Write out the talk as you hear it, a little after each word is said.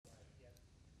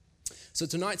So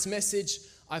tonight's message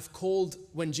I've called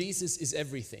When Jesus is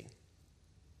Everything.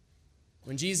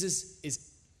 When Jesus is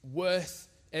worth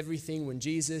everything, when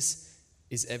Jesus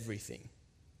is everything.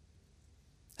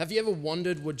 Have you ever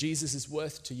wondered what Jesus is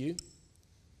worth to you?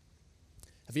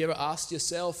 Have you ever asked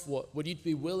yourself what would you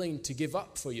be willing to give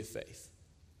up for your faith?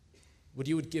 What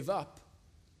you would give up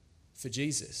for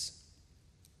Jesus?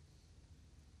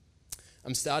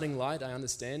 I'm starting light, I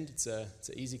understand. It's an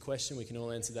easy question. We can all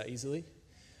answer that easily.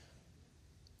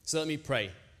 So let me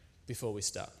pray before we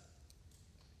start.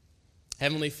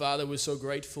 Heavenly Father, we're so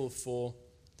grateful for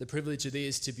the privilege it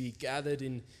is to be gathered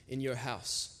in your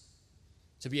house,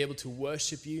 to be able to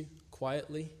worship you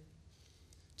quietly,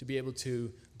 to be able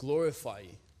to glorify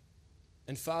you.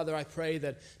 And Father, I pray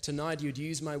that tonight you'd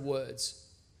use my words,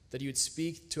 that you would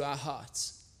speak to our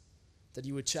hearts, that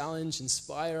you would challenge,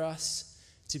 inspire us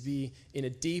to be in a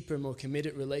deeper, more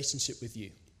committed relationship with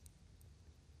you.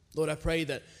 Lord, I pray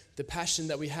that the passion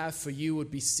that we have for you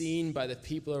would be seen by the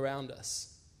people around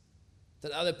us,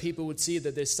 that other people would see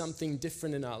that there's something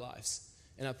different in our lives.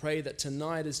 And I pray that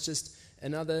tonight is just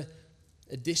another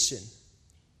addition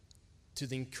to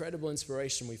the incredible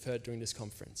inspiration we've heard during this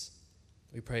conference.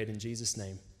 We pray it in Jesus'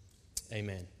 name.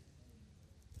 Amen.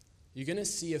 You're going to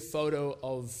see a photo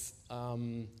of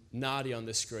Nadia on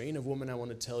the screen, a woman I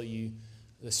want to tell you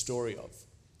the story of.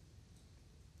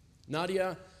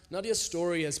 Nadia's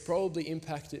story has probably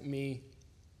impacted me.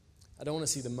 I don't want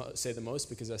to say the most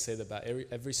because I say that about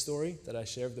every story that I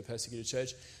share of the persecuted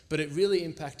church, but it really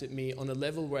impacted me on a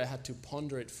level where I had to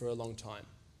ponder it for a long time.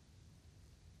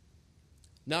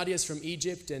 Nadia's from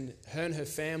Egypt, and her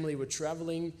family were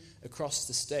traveling across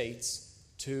the states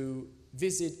to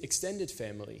visit extended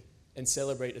family and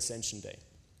celebrate Ascension Day.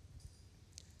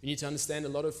 You need to understand a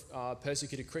lot of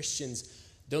persecuted Christians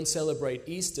don't celebrate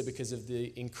Easter because of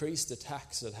the increased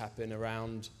attacks that happen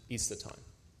around Easter time.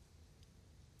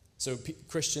 So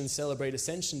Christians celebrate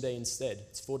Ascension Day instead.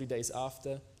 It's 40 days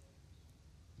after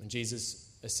when Jesus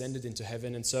ascended into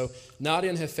heaven. And so Nadia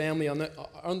and her family are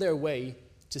on their way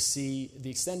to see the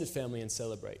extended family and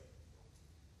celebrate.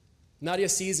 Nadia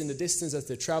sees in the distance as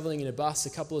they're traveling in a bus a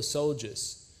couple of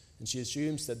soldiers, and she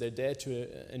assumes that they're there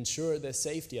to ensure their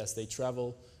safety as they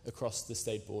travel across the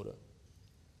state border.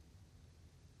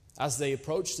 As they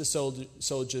approach the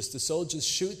soldiers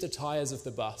shoot the tires of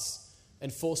the bus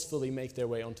and forcefully make their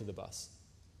way onto the bus.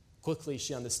 Quickly,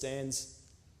 she understands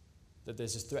that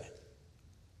there's a threat.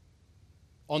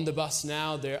 On the bus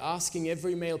now, they're asking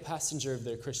every male passenger if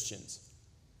they're Christians.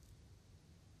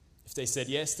 If they said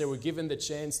yes, they were given the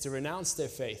chance to renounce their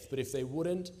faith, but if they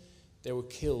wouldn't, they were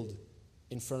killed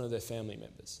in front of their family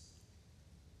members.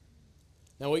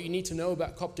 Now, what you need to know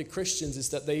about Coptic Christians is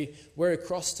that they wear a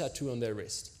cross tattoo on their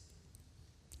wrist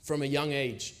from a young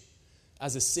age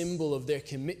as a symbol of their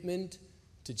commitment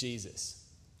to Jesus.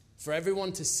 For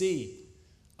everyone to see,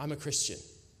 I'm a Christian.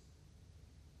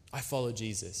 I follow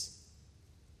Jesus.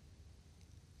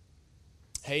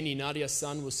 Haney, Nadia's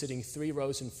son, was sitting 3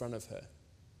 rows in front of her.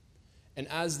 And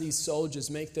as these soldiers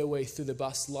make their way through the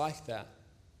bus like that,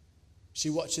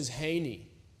 she watches Haney,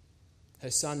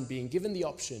 her son, being given the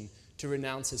option to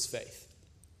renounce his faith,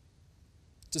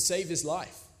 to save his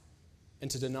life, and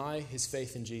to deny his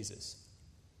faith in Jesus.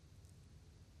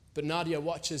 But Nadia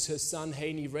watches her son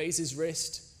Haney raise his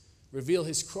wrist, reveal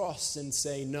his cross, and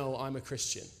say, "No, I'm a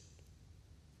Christian."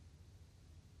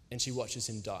 And she watches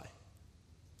him die.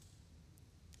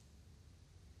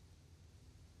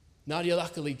 Nadia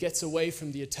luckily gets away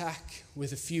from the attack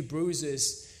with a few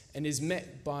bruises and is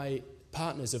met by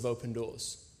partners of Open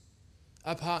Doors.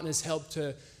 Our partners helped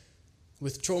her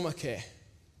with trauma care,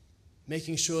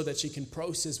 making sure that she can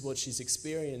process what she's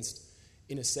experienced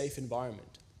in a safe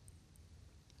environment.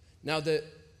 Now, the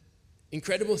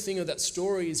incredible thing of that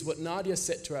story is what Nadia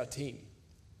said to our team.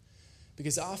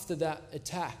 Because after that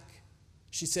attack,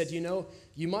 she said,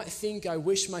 you might think I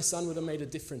wish my son would have made a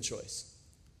different choice.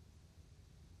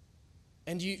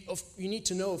 And you need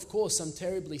to know, of course, I'm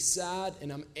terribly sad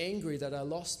and I'm angry that I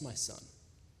lost my son.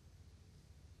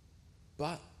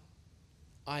 But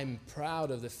I'm proud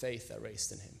of the faith I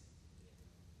raised in him.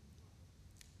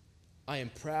 I am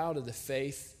proud of the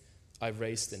faith I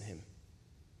raised in him.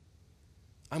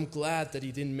 I'm glad that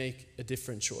he didn't make a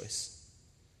different choice.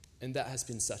 And that has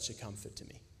been such a comfort to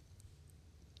me.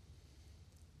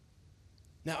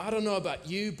 Now, I don't know about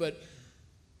you, but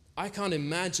I can't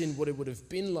imagine what it would have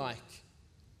been like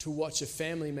to watch a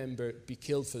family member be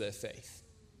killed for their faith.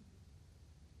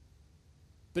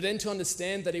 But then to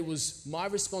understand that it was my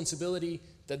responsibility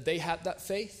that they had that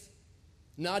faith,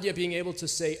 Nadia being able to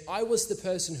say, I was the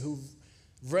person who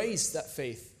raised that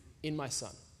faith in my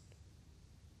son,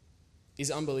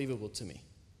 is unbelievable to me.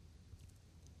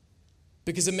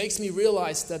 Because it makes me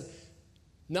realize that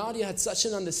Nadia had such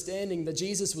an understanding that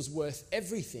Jesus was worth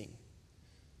everything,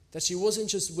 that she wasn't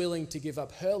just willing to give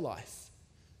up her life,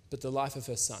 but the life of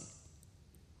her son.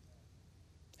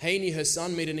 Haney, her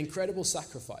son, made an incredible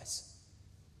sacrifice.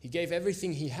 He gave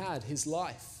everything he had, his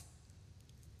life.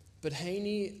 But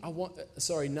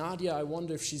Nadia, I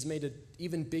wonder if she's made an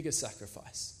even bigger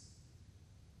sacrifice.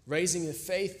 Raising a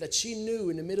faith that she knew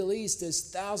in the Middle East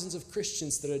there's thousands of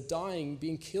Christians that are dying,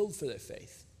 being killed for their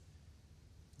faith.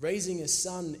 Raising a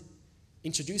son,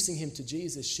 introducing him to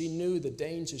Jesus, she knew the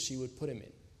danger she would put him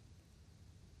in.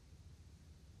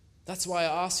 That's why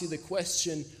I ask you the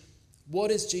question, what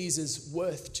is Jesus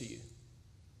worth to you?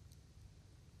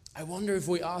 I wonder if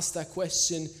we ask that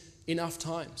question enough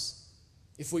times.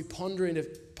 If we ponder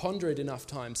it enough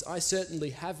times. I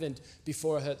certainly haven't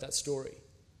before I heard that story.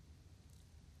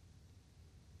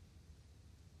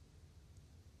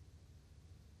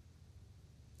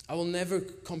 I will never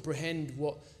comprehend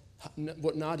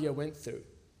what Nadia went through.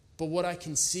 But what I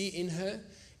can see in her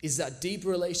is that deep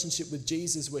relationship with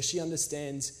Jesus where she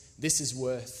understands this is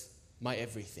worth my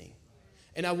everything.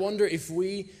 And I wonder if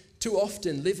we too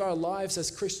often live our lives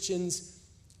as Christians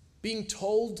being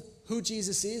told who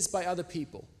Jesus is by other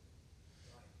people.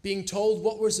 Being told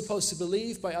what we're supposed to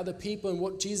believe by other people and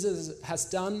what Jesus has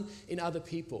done in other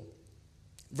people.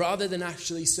 Rather than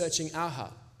actually searching our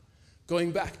heart.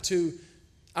 Going back to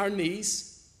our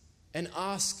knees and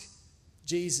ask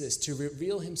Jesus to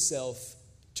reveal himself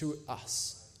to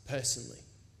us personally.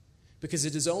 Because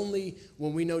it is only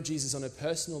when we know Jesus on a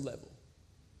personal level,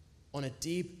 on a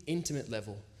deep, intimate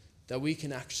level, that we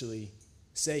can actually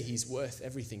say he's worth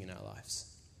everything in our lives.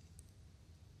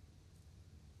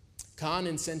 Khan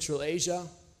in Central Asia,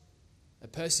 a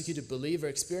persecuted believer,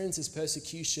 experiences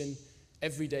persecution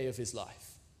every day of his life.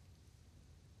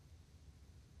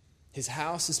 His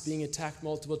house is being attacked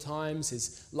multiple times,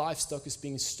 his livestock is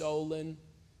being stolen,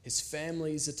 his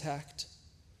family is attacked.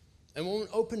 And when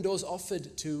Open Doors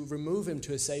offered to remove him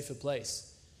to a safer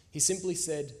place, he simply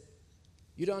said,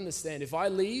 "You don't understand, if I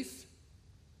leave,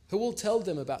 who will tell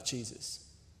them about Jesus?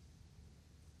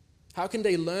 How can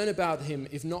they learn about him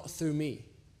if not through me?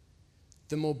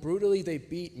 The more brutally they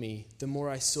beat me, the more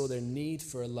I saw their need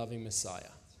for a loving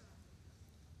Messiah."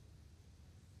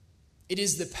 It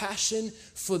is the passion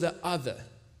for the other.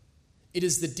 It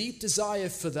is the deep desire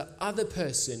for the other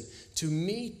person to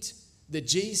meet the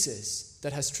Jesus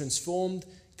that has transformed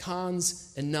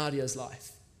Khan's and Nadia's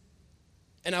life.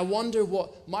 And I wonder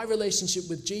what my relationship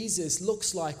with Jesus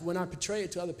looks like when I portray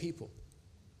it to other people.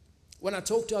 When I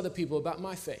talk to other people about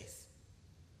my faith.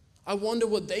 I wonder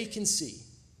what they can see.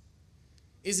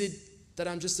 Is it that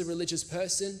I'm just a religious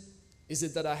person? Is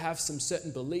it that I have some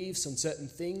certain beliefs on certain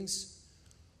things?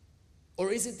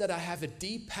 Or is it that I have a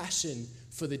deep passion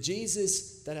for the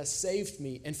Jesus that has saved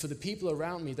me and for the people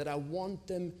around me that I want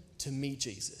them to meet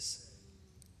Jesus?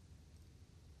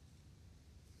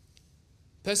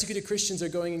 Persecuted Christians are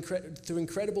going through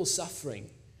incredible suffering,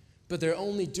 but they're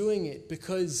only doing it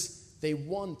because they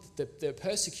want their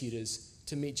persecutors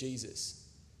to meet Jesus.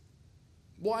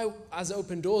 Why, as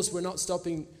Open Doors, we're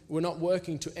not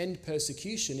working to end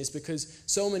persecution is because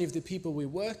so many of the people we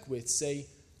work with say,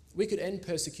 we could end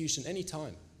persecution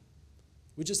anytime.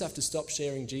 We just have to stop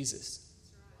sharing Jesus.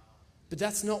 But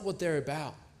that's not what they're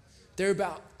about. They're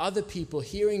about other people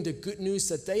hearing the good news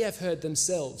that they have heard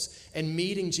themselves and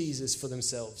meeting Jesus for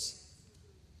themselves.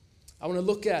 I want to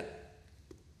look at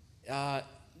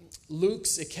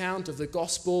Luke's account of the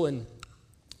gospel and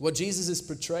what Jesus is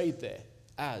portrayed there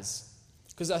as.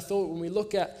 Because I thought when we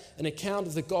look at an account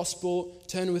of the gospel,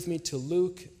 turn with me to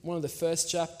Luke, one of the first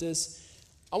chapters.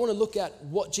 I want to look at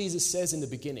what Jesus says in the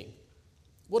beginning.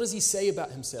 What does he say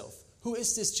about himself? Who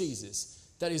is this Jesus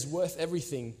that is worth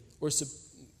everything, or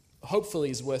hopefully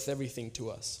is worth everything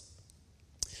to us?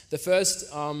 The first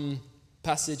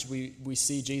passage we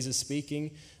see Jesus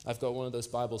speaking, I've got one of those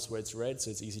Bibles where it's red,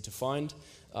 so it's easy to find.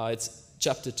 It's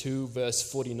chapter 2, verse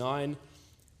 49.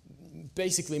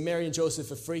 Basically, Mary and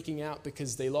Joseph are freaking out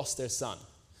because they lost their son.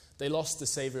 They lost the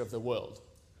Savior of the world.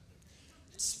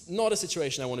 It's not a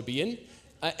situation I want to be in.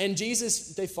 And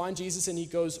they find Jesus and he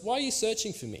goes, "Why are you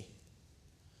searching for me?"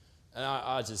 And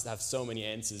I just have so many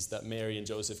answers that Mary and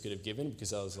Joseph could have given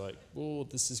because I was like, oh,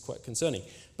 this is quite concerning.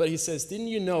 But he says, "Didn't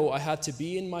you know I had to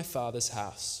be in my Father's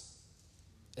house?"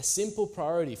 A simple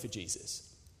priority for Jesus.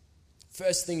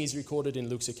 First thing he's recorded in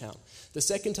Luke's account. The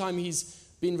second time he's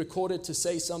been recorded to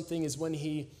say something is when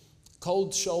he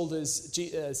cold shoulders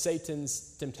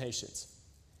Satan's temptations.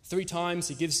 3 times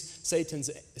he gives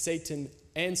Satan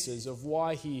answers of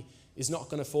why he is not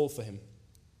going to fall for him.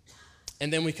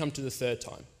 And then we come to the third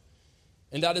time.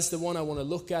 And that is the one I want to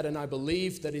look at, and I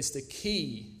believe that is the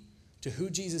key to who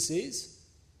Jesus is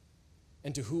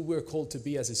and to who we're called to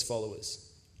be as his followers.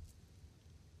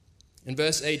 In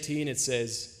verse 18 it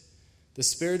says, "The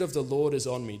Spirit of the Lord is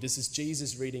on me." This is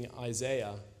Jesus reading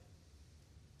Isaiah,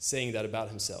 saying that about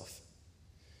himself.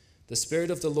 "The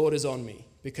Spirit of the Lord is on me,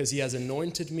 because he has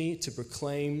anointed me to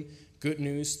proclaim good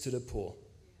news to the poor.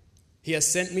 He has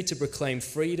sent me to proclaim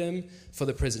freedom for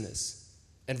the prisoners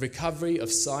and recovery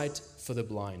of sight for the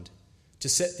blind, to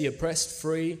set the oppressed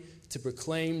free, to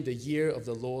proclaim the year of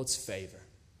the Lord's favor."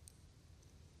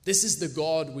 This is the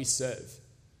God we serve.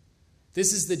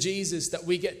 This is the Jesus that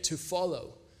we get to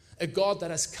follow, a God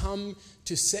that has come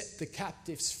to set the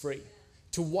captives free,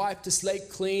 to wipe the slate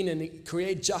clean and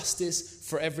create justice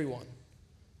for everyone.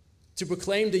 To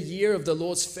proclaim the year of the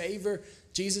Lord's favor,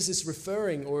 Jesus is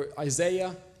referring, or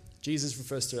Isaiah, Jesus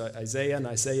refers to Isaiah, and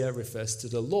Isaiah refers to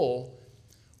the law,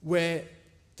 where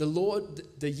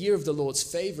the year of the Lord's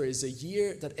favor is a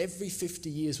year that every 50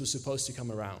 years was supposed to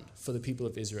come around for the people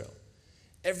of Israel.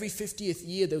 Every 50th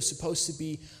year there was supposed to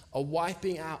be a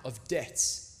wiping out of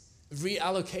debts,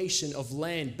 reallocation of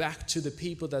land back to the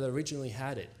people that originally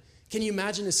had it. Can you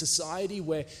imagine a society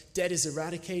where debt is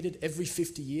eradicated every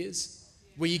 50 years?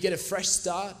 Where you get a fresh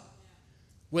start?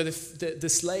 Where the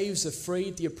slaves are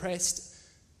freed, the oppressed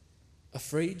are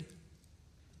freed?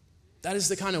 That is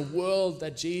the kind of world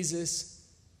that Jesus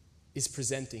is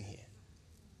presenting here.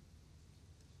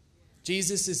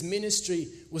 Jesus'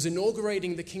 ministry was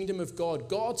inaugurating the kingdom of God,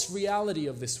 God's reality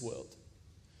of this world.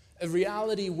 A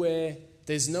reality where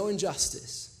there's no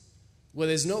injustice, where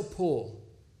there's no poor,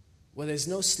 where there's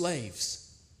no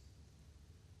slaves.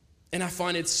 And I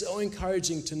find it so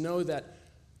encouraging to know that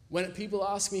when people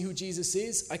ask me who Jesus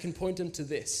is, I can point them to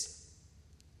this.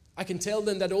 I can tell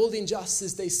them that all the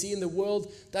injustice they see in the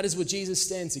world, that is what Jesus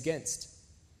stands against.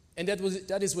 And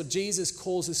that is what Jesus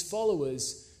calls his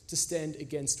followers to stand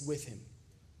against with him.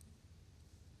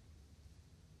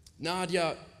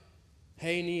 Nadia,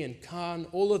 Haney, and Khan,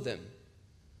 all of them,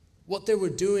 what they were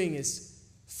doing is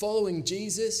following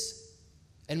Jesus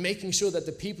and making sure that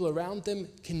the people around them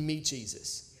can meet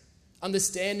Jesus.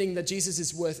 Understanding that Jesus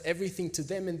is worth everything to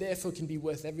them and therefore can be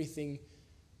worth everything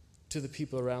to the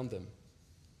people around them.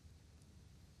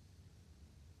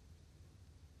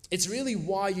 It's really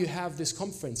why you have this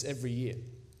conference every year.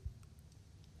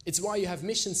 It's why you have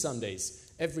Mission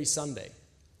Sundays every Sunday.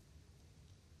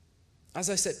 As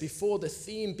I said before, the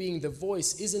theme being the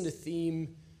voice isn't a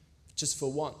theme just for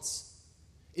once.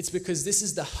 It's because this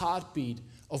is the heartbeat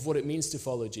of what it means to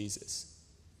follow Jesus.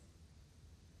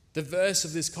 The verse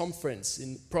of this conference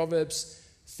in Proverbs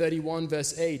 31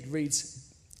 verse 8 reads,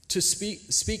 "To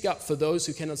speak up for those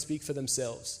who cannot speak for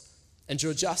themselves, and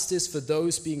draw justice for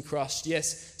those being crushed.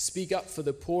 Yes, speak up for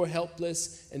the poor,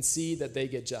 helpless, and see that they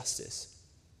get justice."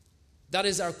 That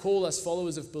is our call as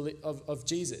followers of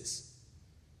Jesus.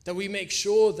 That we make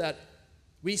sure that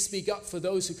we speak up for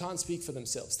those who can't speak for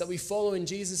themselves. That we follow in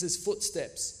Jesus'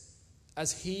 footsteps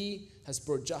as he has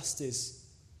brought justice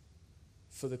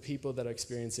for the people that are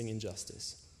experiencing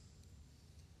injustice.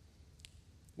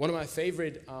 One of my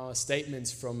favorite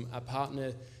statements from a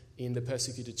partner in the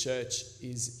persecuted church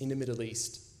is in the Middle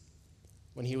East.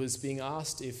 When he was being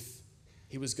asked if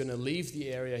he was going to leave the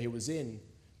area he was in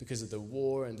because of the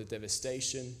war and the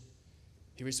devastation,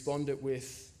 he responded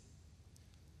with,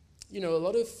 he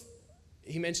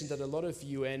mentioned that a lot of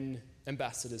UN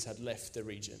ambassadors had left the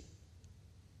region.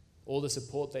 All the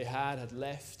support they had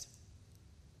left.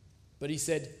 But he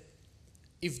said,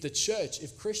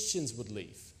 if Christians would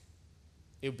leave,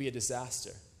 it would be a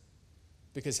disaster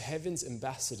because heaven's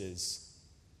ambassadors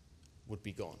would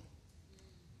be gone.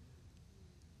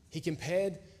 He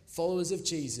compared followers of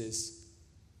Jesus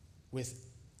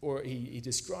he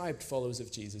described followers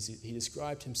of Jesus. He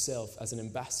described himself as an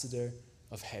ambassador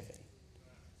of heaven.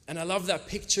 And I love that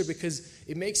picture because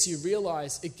it makes you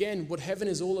realize, again, what heaven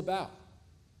is all about.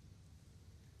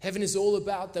 Heaven is all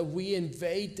about that we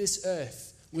invade this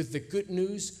earth with the good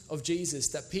news of Jesus,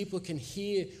 that people can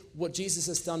hear what Jesus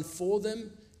has done for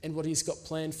them and what he's got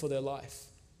planned for their life.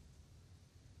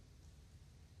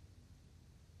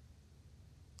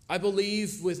 I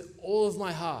believe with all of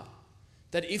my heart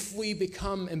that if we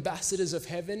become ambassadors of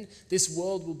heaven, this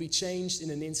world will be changed in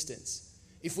an instant.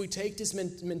 If we take this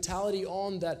mentality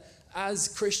on that as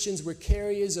Christians we're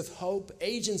carriers of hope,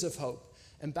 agents of hope,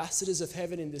 ambassadors of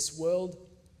heaven in this world,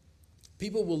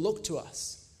 people will look to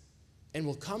us and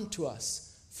will come to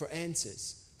us for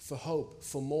answers, for hope,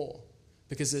 for more,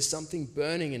 because there's something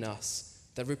burning in us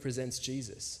that represents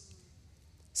Jesus.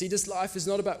 See, this life is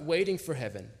not about waiting for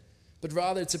heaven, but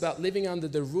rather it's about living under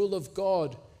the rule of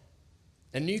God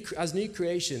And as new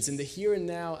creations, in the here and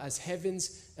now, as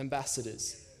heaven's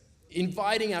ambassadors,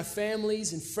 inviting our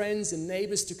families and friends and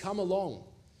neighbors to come along,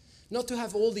 not to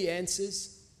have all the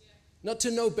answers, not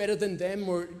to know better than them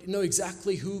or know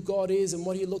exactly who God is and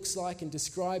what he looks like and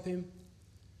describe him,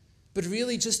 but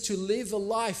really just to live a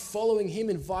life following him,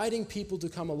 inviting people to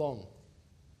come along.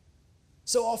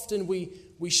 So often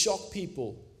we shock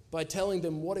people by telling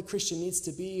them what a Christian needs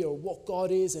to be or what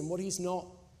God is and what he's not,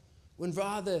 when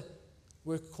rather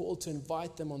we're called to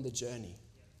invite them on the journey.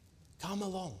 Come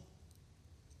along.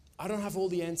 I don't have all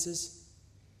the answers,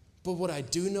 but what I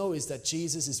do know is that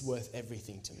Jesus is worth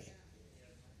everything to me.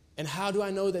 And how do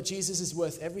I know that Jesus is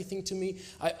worth everything to me?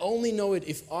 I only know it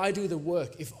if I do the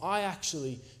work, if I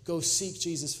actually go seek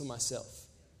Jesus for myself.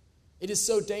 It is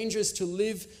so dangerous to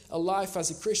live a life as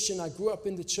a Christian. I grew up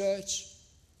in the church,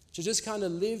 to just kind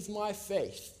of live my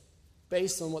faith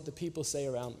based on what the people say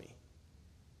around me.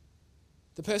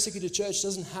 The persecuted church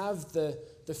doesn't have the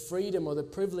freedom or the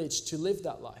privilege to live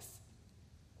that life.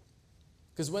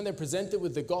 Because when they're presented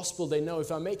with the gospel, they know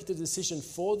if I make the decision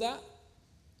for that,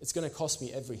 it's going to cost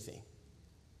me everything.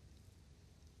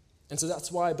 And so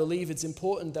that's why I believe it's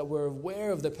important that we're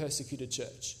aware of the persecuted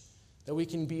church, that we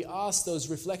can be asked those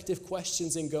reflective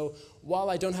questions and go, while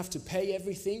I don't have to pay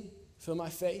everything for my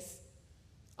faith,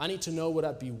 I need to know what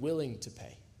I'd be willing to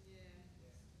pay.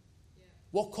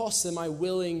 What costs am I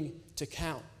willing to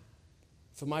count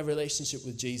for my relationship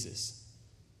with Jesus?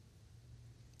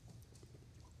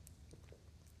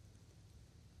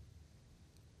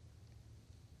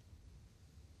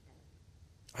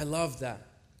 I love that.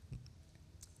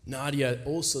 Nadia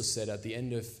also said at the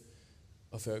end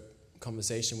of her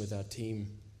conversation with our team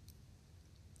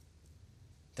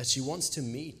that she wants to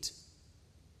meet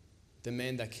the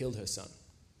man that killed her son.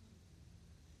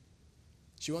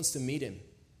 She wants to meet him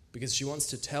because she wants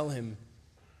to tell him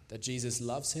that Jesus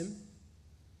loves him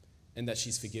and that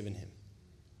she's forgiven him.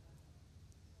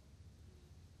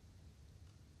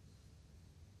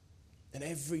 And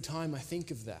every time I think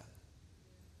of that,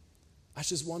 I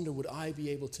just wonder, would I be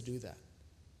able to do that?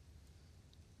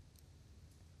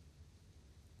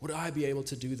 Would I be able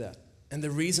to do that? And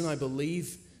the reason I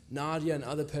believe Nadia and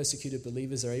other persecuted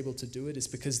believers are able to do it is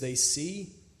because they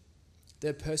see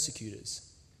their persecutors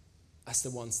as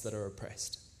the ones that are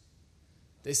oppressed.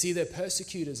 They see their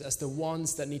persecutors as the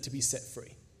ones that need to be set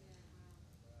free.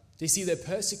 They see their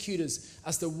persecutors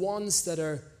as the ones that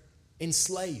are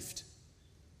enslaved.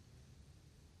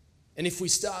 And if we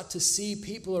start to see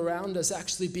people around us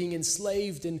actually being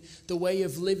enslaved in the way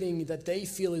of living that they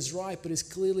feel is right but is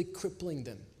clearly crippling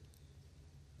them,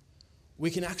 we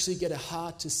can actually get a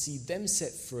heart to see them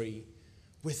set free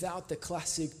without the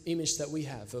classic image that we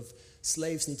have of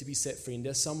slaves need to be set free and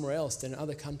they're somewhere else, they're in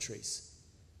other countries.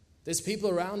 There's people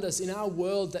around us in our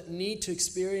world that need to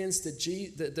experience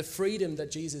the freedom that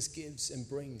Jesus gives and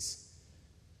brings.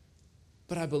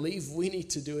 But I believe we need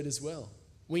to do it as well.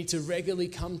 We need to regularly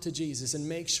come to Jesus and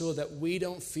make sure that we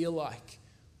don't feel like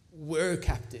we're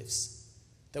captives.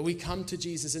 That we come to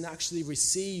Jesus and actually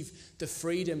receive the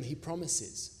freedom he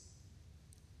promises.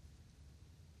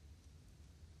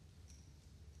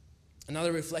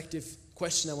 Another reflective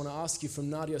question I want to ask you from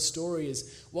Nadia's story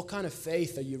is, what kind of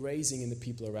faith are you raising in the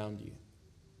people around you?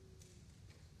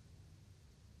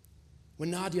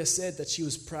 When Nadia said that she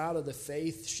was proud of the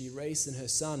faith she raised in her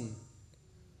son,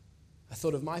 I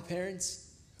thought of my parents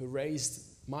who raised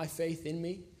my faith in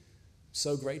me.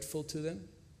 So grateful to them.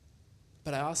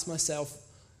 But I asked myself,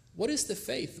 what is the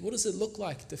faith? What does it look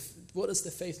like? What does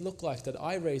the faith look like that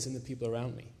I raise in the people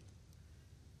around me?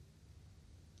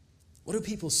 What do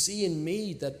people see in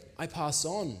me that I pass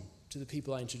on to the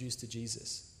people I introduce to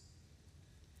Jesus?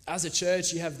 As a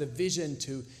church, you have the vision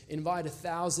to invite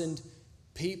 1,000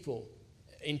 people,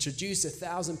 introduce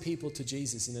 1,000 people to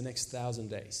Jesus in the next 1,000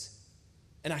 days.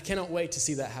 And I cannot wait to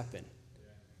see that happen.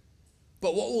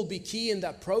 But what will be key in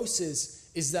that process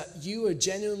is that you are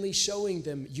genuinely showing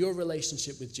them your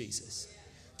relationship with Jesus.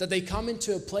 That they come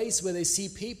into a place where they see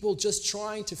people just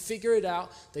trying to figure it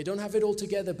out. They don't have it all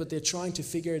together, but they're trying to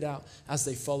figure it out as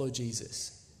they follow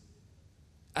Jesus.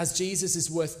 As Jesus is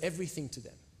worth everything to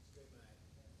them.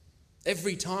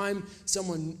 Every time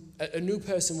a new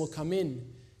person will come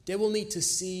in, they will need to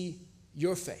see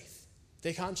your faith.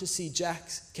 They can't just see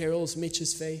Jack's, Carol's,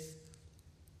 Mitch's faith.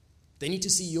 They need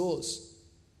to see yours.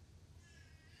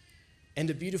 And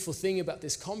the beautiful thing about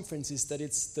this conference is that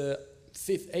it's the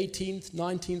 18th,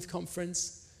 19th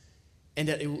conference, and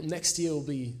that next year will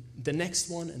be the next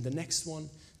one and the next one.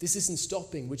 This isn't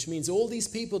stopping, which means all these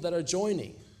people that are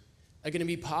joining are going to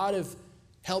be part of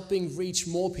helping reach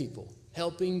more people,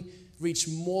 helping reach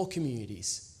more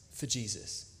communities for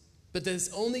Jesus. But that's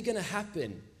only going to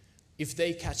happen if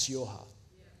they catch your heart.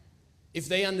 If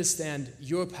they understand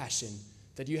your passion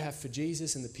that you have for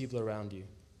Jesus and the people around you.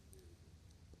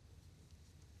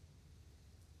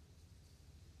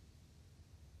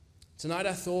 Tonight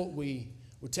I thought we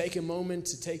would take a moment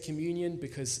to take communion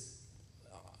because,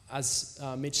 as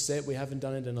Mitch said, we haven't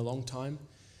done it in a long time.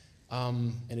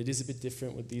 And it is a bit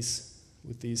different with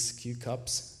these cute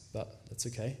cups, but that's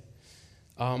okay.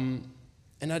 And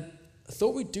I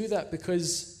thought we'd do that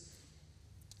because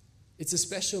it's a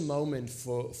special moment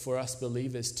for us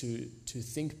believers to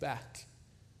think back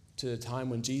to the time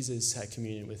when Jesus had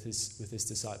communion with his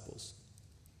disciples.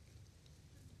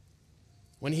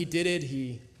 When he did it,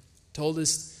 he told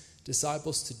his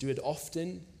disciples to do it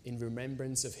often in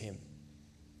remembrance of him.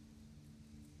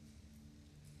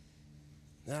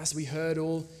 And as we heard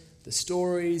all the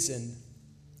stories, and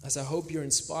as I hope you're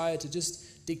inspired to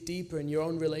just dig deeper in your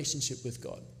own relationship with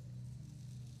God,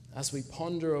 as we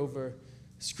ponder over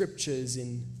scriptures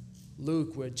in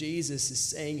Luke where Jesus is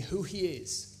saying who he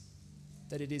is,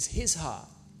 that it is his heart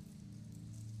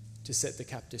to set the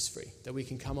captives free, that we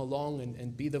can come along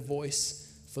and be the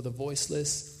voice for the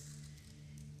voiceless.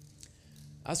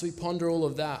 As we ponder all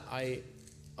of that, I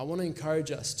want to encourage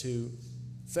us to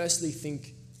firstly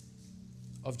think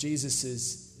of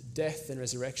Jesus' death and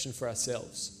resurrection for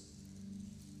ourselves.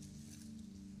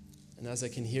 And as I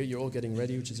can hear, you're all getting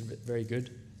ready, which is very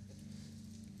good.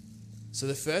 So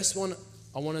the first one,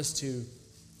 I want us to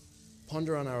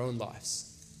ponder on our own lives.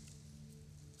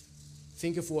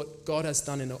 Think of what God has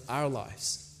done in our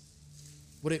lives.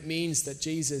 What it means that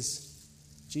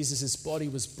Jesus' body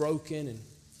was broken and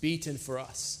beaten for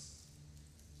us.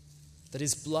 That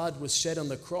his blood was shed on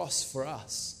the cross for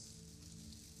us.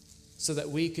 So that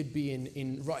we could be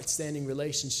in right standing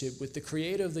relationship with the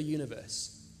creator of the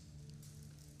universe.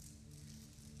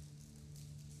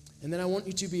 And then I want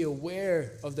you to be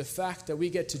aware of the fact that we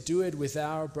get to do it with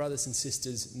our brothers and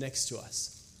sisters next to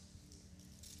us.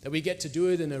 That we get to do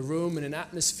it in a room, in an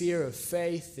atmosphere of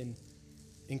faith and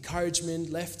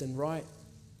encouragement, left and right,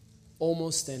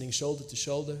 almost standing shoulder to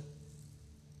shoulder.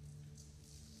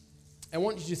 I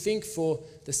want you to think for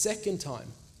the second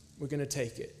time we're going to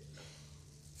take it.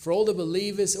 For all the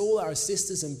believers, all our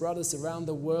sisters and brothers around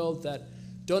the world that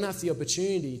don't have the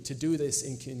opportunity to do this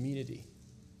in community.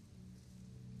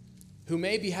 Who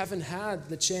maybe haven't had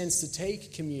the chance to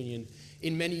take communion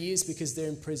in many years because they're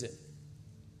in prison.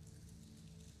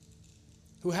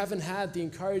 Who haven't had the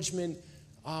encouragement,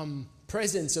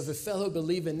 presence of a fellow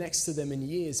believer next to them in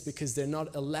years because they're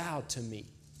not allowed to meet.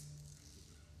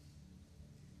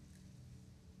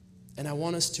 And I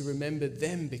want us to remember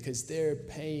them because they're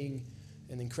paying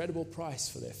an incredible price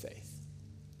for their faith.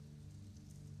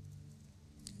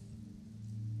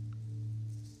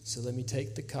 So let me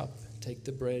take the cup, take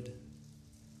the bread.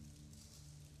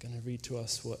 I'm going to read to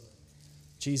us what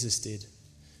Jesus did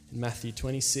in Matthew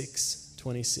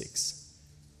 26:26.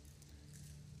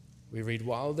 We read,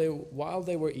 while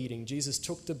they were eating, Jesus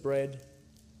took the bread,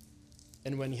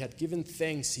 and when he had given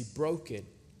thanks, he broke it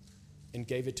and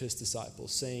gave it to his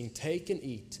disciples, saying, "Take and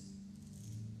eat.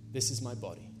 This is my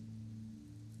body."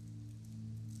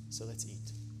 So let's eat.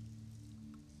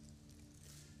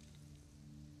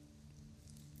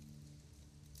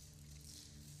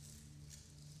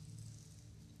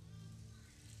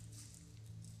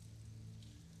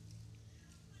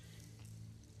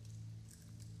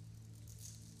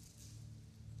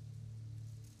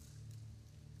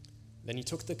 Then he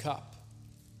took the cup,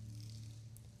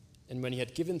 and when he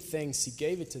had given thanks, he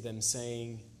gave it to them,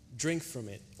 saying, "Drink from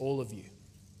it, all of you.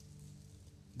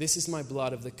 This is my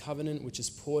blood of the covenant, which is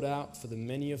poured out for the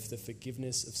many of the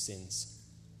forgiveness of sins.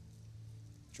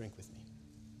 Drink with me."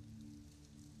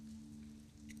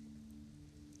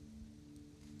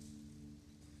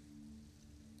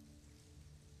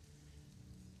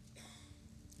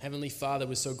 Heavenly Father,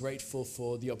 we're so grateful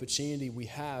for the opportunity we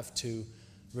have to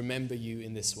remember you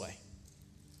in this way.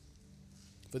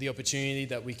 For the opportunity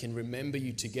that we can remember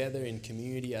you together in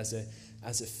community as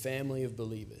a family of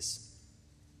believers.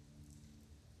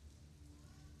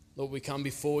 Lord, we come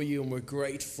before you and we're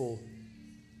grateful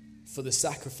for the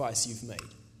sacrifice you've made.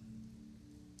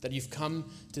 That you've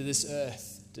come to this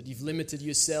earth, that you've limited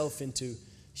yourself into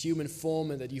human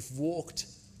form, and that you've walked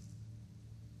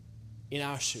in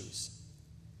our shoes.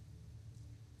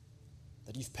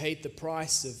 That you've paid the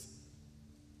price of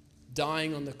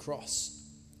dying on the cross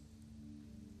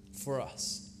for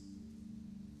us.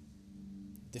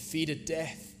 Defeated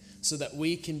death so that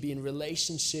we can be in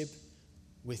relationship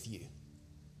with you.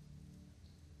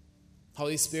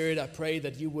 Holy Spirit, I pray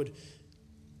that you would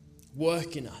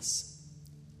work in us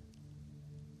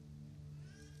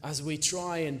as we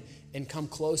try and come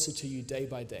closer to you day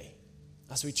by day,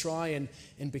 as we try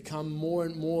and become more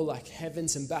and more like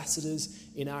heaven's ambassadors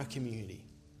in our community.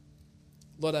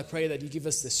 Lord, I pray that you give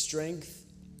us the strength,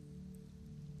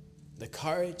 the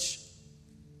courage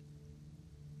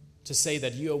to say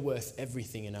that you are worth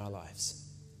everything in our lives.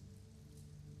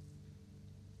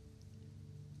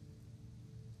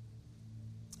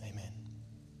 Amen.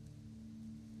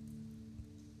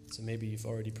 So maybe you've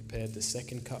already prepared the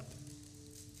second cup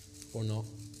or not.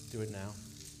 Do it now.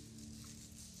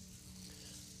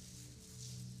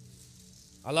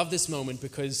 I love this moment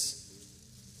because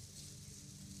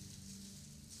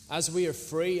as we are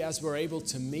free, as we're able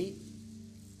to meet,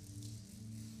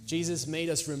 Jesus made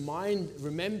us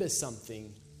remember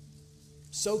something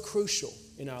so crucial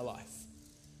in our life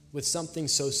with something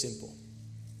so simple.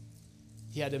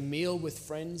 He had a meal with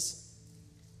friends.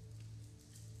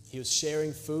 He was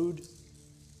sharing food,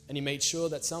 and he made sure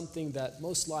that something that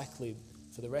most likely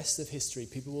for the rest of history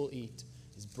people will eat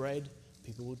is bread,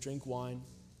 people will drink wine.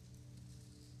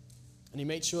 And he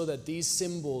made sure that these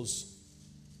symbols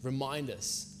remind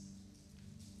us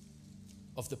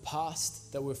of the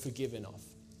past that we're forgiven of,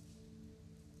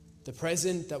 the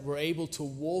present that we're able to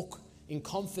walk in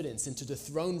confidence into the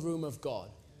throne room of God,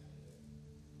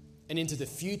 and into the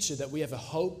future that we have a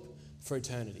hope for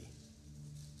eternity.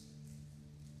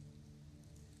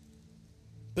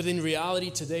 But in reality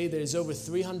today, there's over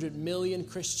 300 million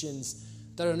Christians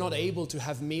that are not able to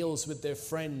have meals with their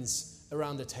friends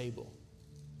around the table.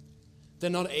 They're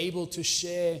not able to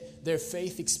share their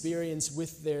faith experience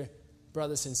with their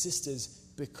brothers and sisters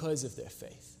because of their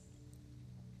faith.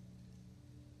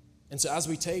 And so as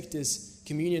we take this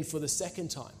communion for the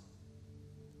second time,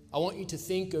 I want you to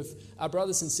think of our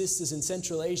brothers and sisters in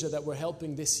Central Asia that we're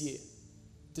helping this year,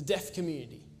 the deaf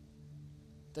community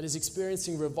that is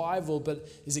experiencing revival but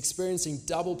is experiencing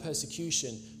double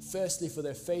persecution, firstly for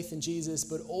their faith in Jesus,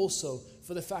 but also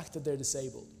for the fact that they're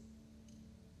disabled.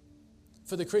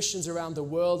 For the Christians around the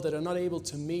world that are not able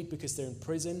to meet because they're in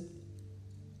prison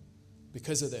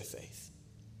because of their faith.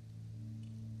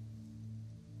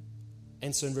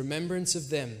 And so in remembrance of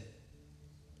them,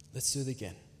 let's do it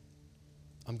again.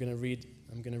 I'm going to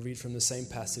read from the same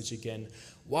passage again.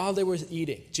 While they were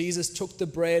eating, Jesus took the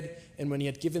bread, and when he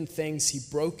had given thanks, he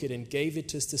broke it and gave it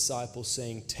to his disciples,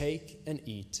 saying, "Take and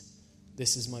eat.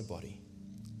 This is my body."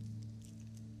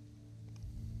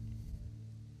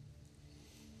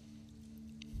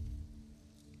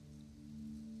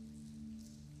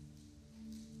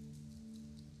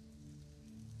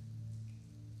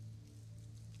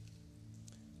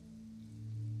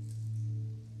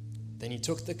 Then he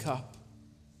took the cup,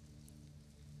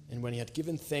 and when he had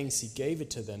given thanks, he gave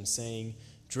it to them, saying,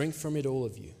 "Drink from it, all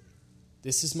of you.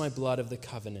 This is my blood of the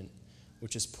covenant,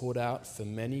 which is poured out for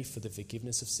many for the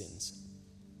forgiveness of sins."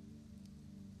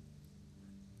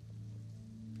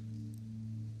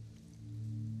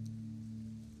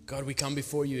 God, we come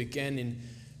before you again in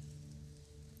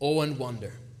awe and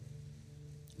wonder.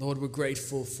 Lord, we're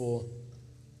grateful for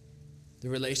the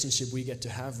relationship we get to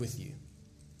have with you.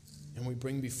 And we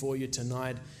bring before you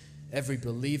tonight every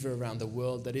believer around the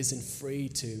world that isn't free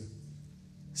to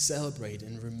celebrate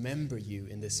and remember you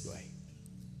in this way.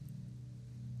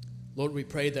 Lord, we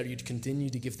pray that you'd continue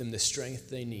to give them the strength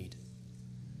they need,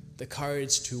 the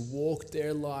courage to walk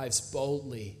their lives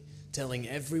boldly, telling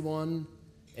everyone,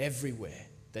 everywhere,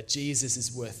 that Jesus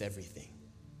is worth everything.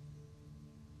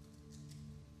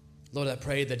 Lord, I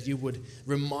pray that you would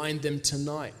remind them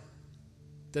tonight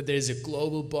that there's a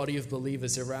global body of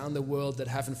believers around the world that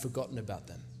haven't forgotten about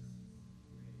them,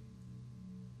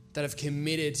 that have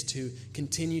committed to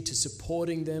continue to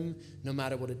supporting them no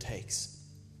matter what it takes.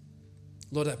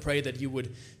 Lord, I pray that you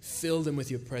would fill them with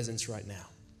your presence right now.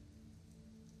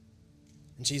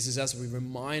 And Jesus, as we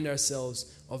remind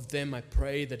ourselves of them, I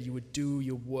pray that you would do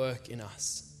your work in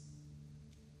us.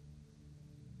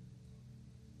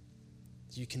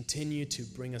 You continue to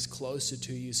bring us closer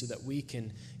to you so that we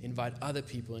can invite other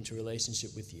people into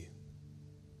relationship with you.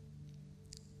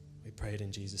 We pray it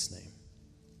in Jesus' name.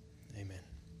 Amen.